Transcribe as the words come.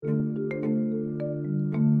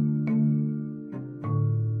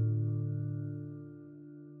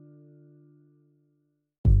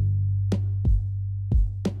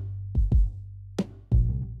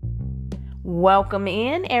Welcome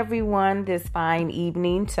in, everyone, this fine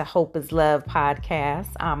evening to Hope is Love podcast.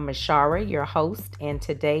 I'm Mashara, your host, and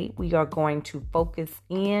today we are going to focus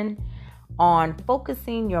in on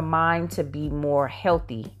focusing your mind to be more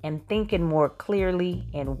healthy and thinking more clearly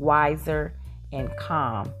and wiser and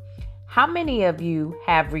calm. How many of you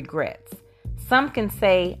have regrets? Some can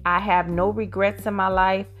say, I have no regrets in my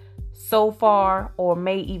life so far, or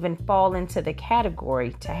may even fall into the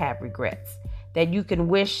category to have regrets that you can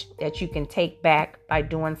wish that you can take back by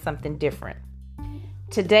doing something different.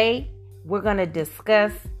 Today, we're going to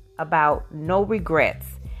discuss about no regrets.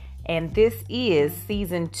 And this is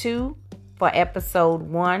season 2 for episode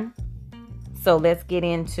 1. So let's get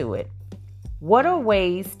into it. What are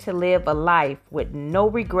ways to live a life with no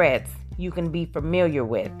regrets you can be familiar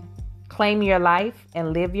with? Claim your life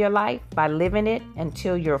and live your life by living it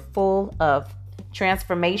until you're full of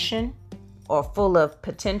transformation or full of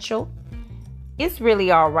potential. It's really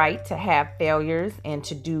all right to have failures and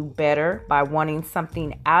to do better by wanting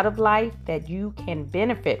something out of life that you can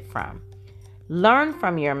benefit from. Learn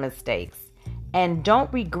from your mistakes and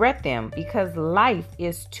don't regret them, because life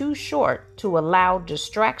is too short to allow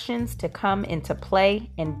distractions to come into play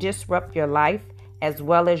and disrupt your life as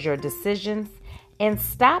well as your decisions. And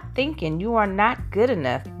stop thinking you are not good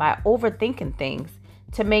enough by overthinking things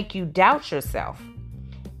to make you doubt yourself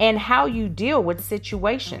and how you deal with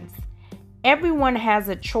situations. Everyone has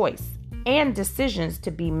a choice and decisions to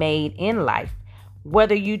be made in life,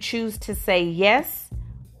 whether you choose to say yes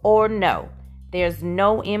or no. There's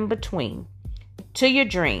no in between to your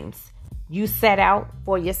dreams you set out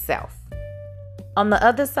for yourself. On the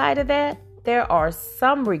other side of that, there are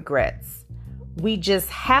some regrets we just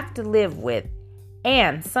have to live with,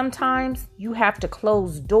 and sometimes you have to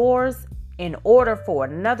close doors in order for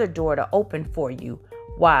another door to open for you,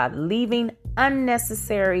 while leaving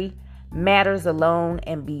unnecessary matters alone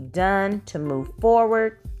and be done to move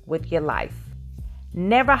forward with your life.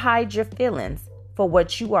 Never hide your feelings for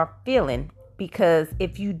what you are feeling, because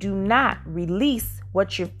if you do not release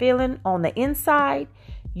what you're feeling on the inside,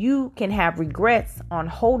 you can have regrets on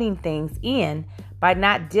holding things in by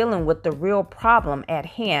not dealing with the real problem at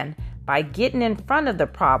hand, by getting in front of the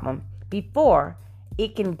problem before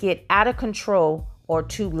it can get out of control or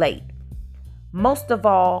too late. Most of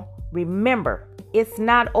all, remember, it's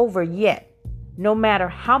not over yet. No matter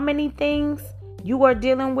how many things you are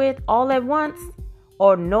dealing with all at once,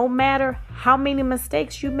 or no matter how many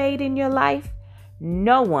mistakes you made in your life,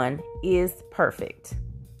 no one is perfect.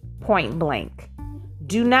 Point blank.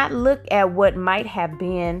 Do not look at what might have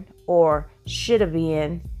been or should have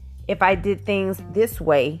been. If I did things this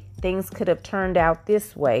way, things could have turned out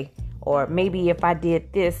this way. Or maybe if I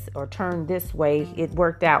did this or turned this way, it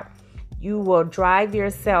worked out. You will drive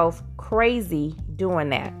yourself crazy doing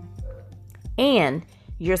that. And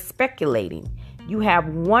you're speculating. You have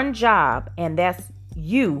one job, and that's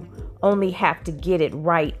you only have to get it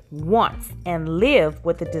right once and live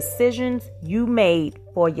with the decisions you made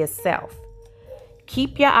for yourself.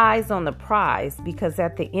 Keep your eyes on the prize, because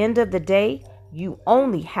at the end of the day, you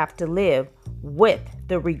only have to live with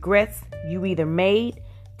the regrets you either made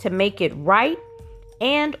to make it right,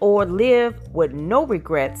 and or live with no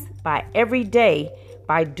regrets by every day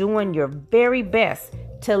by doing your very best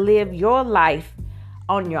to live your life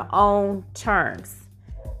on your own terms.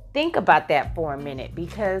 Think about that for a minute,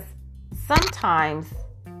 because sometimes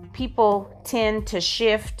people tend to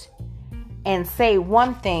shift and say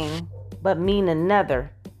one thing but mean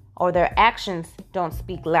another, or their actions don't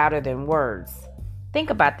speak louder than words. Think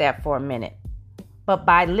about that for a minute. But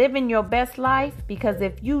by living your best life, because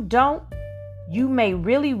if you don't, you may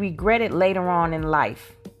really regret it later on in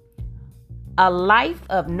life. A life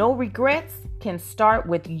of no regrets can start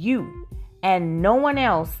with you and no one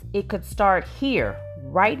else. It could start here,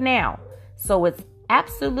 right now. So it's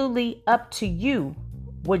absolutely up to you.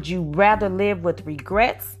 Would you rather live with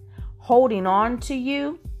regrets, holding on to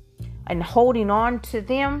you and holding on to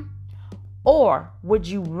them? Or would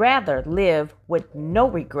you rather live with no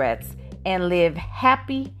regrets and live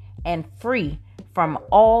happy and free from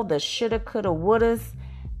all the shoulda, coulda, wouldas,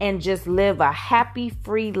 and just live a happy,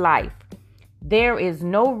 free life? There is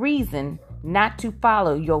no reason not to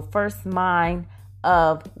follow your first mind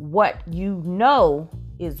of what you know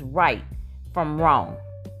is right from wrong.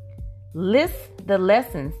 List the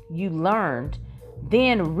lessons you learned,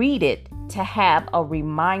 then read it to have a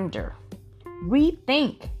reminder.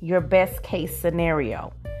 Rethink your best case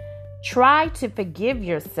scenario. Try to forgive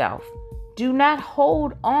yourself. Do not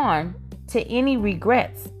hold on to any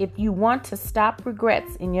regrets if you want to stop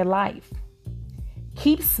regrets in your life.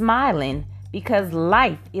 Keep smiling, because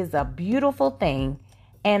life is a beautiful thing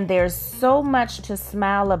And there's so much to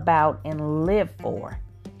smile about and live for.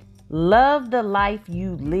 Love the life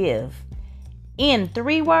you live. In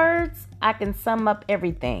 3 words, I can sum up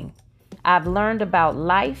everything I've learned about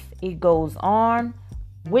life. It goes on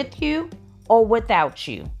with you or without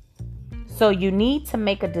you. So you need to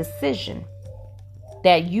make a decision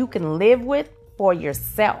that you can live with for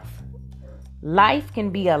yourself. Life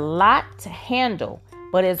can be a lot to handle,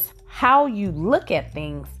 but it's how you look at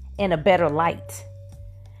things in a better light.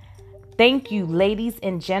 Thank you, ladies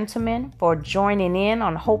and gentlemen, for joining in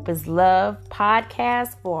on Hope is Love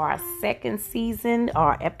podcast for our 2nd season,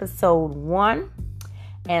 our episode 1,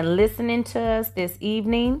 and listening to us this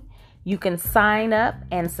evening. You can sign up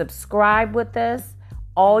and subscribe with us.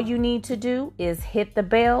 All you need to do is hit the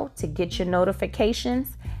bell to get your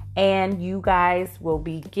notifications, and you guys will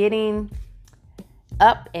be getting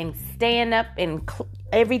up and staying up and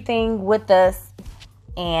everything with us.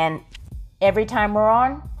 And every time we're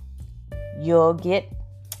on, you'll get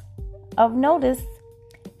a notice.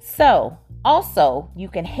 So also, you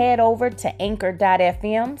can head over to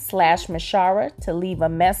anchor.fm/Mashara to leave a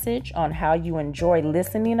message on how you enjoy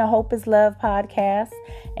listening to Hope is Love podcast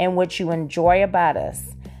and what you enjoy about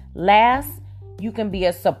us. Last, you can be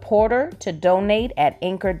a supporter to donate at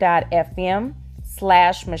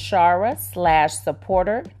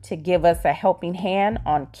anchor.fm/Mashara/supporter to give us a helping hand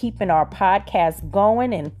on keeping our podcast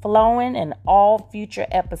going and flowing in all future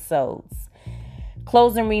episodes.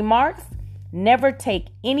 Closing remarks: never take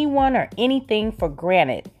anyone or anything for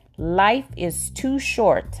granted. Life is too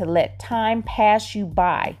short to let time pass you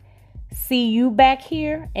by. See you back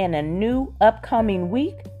here in a new upcoming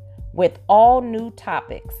week with all new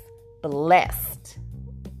topics. Blessed.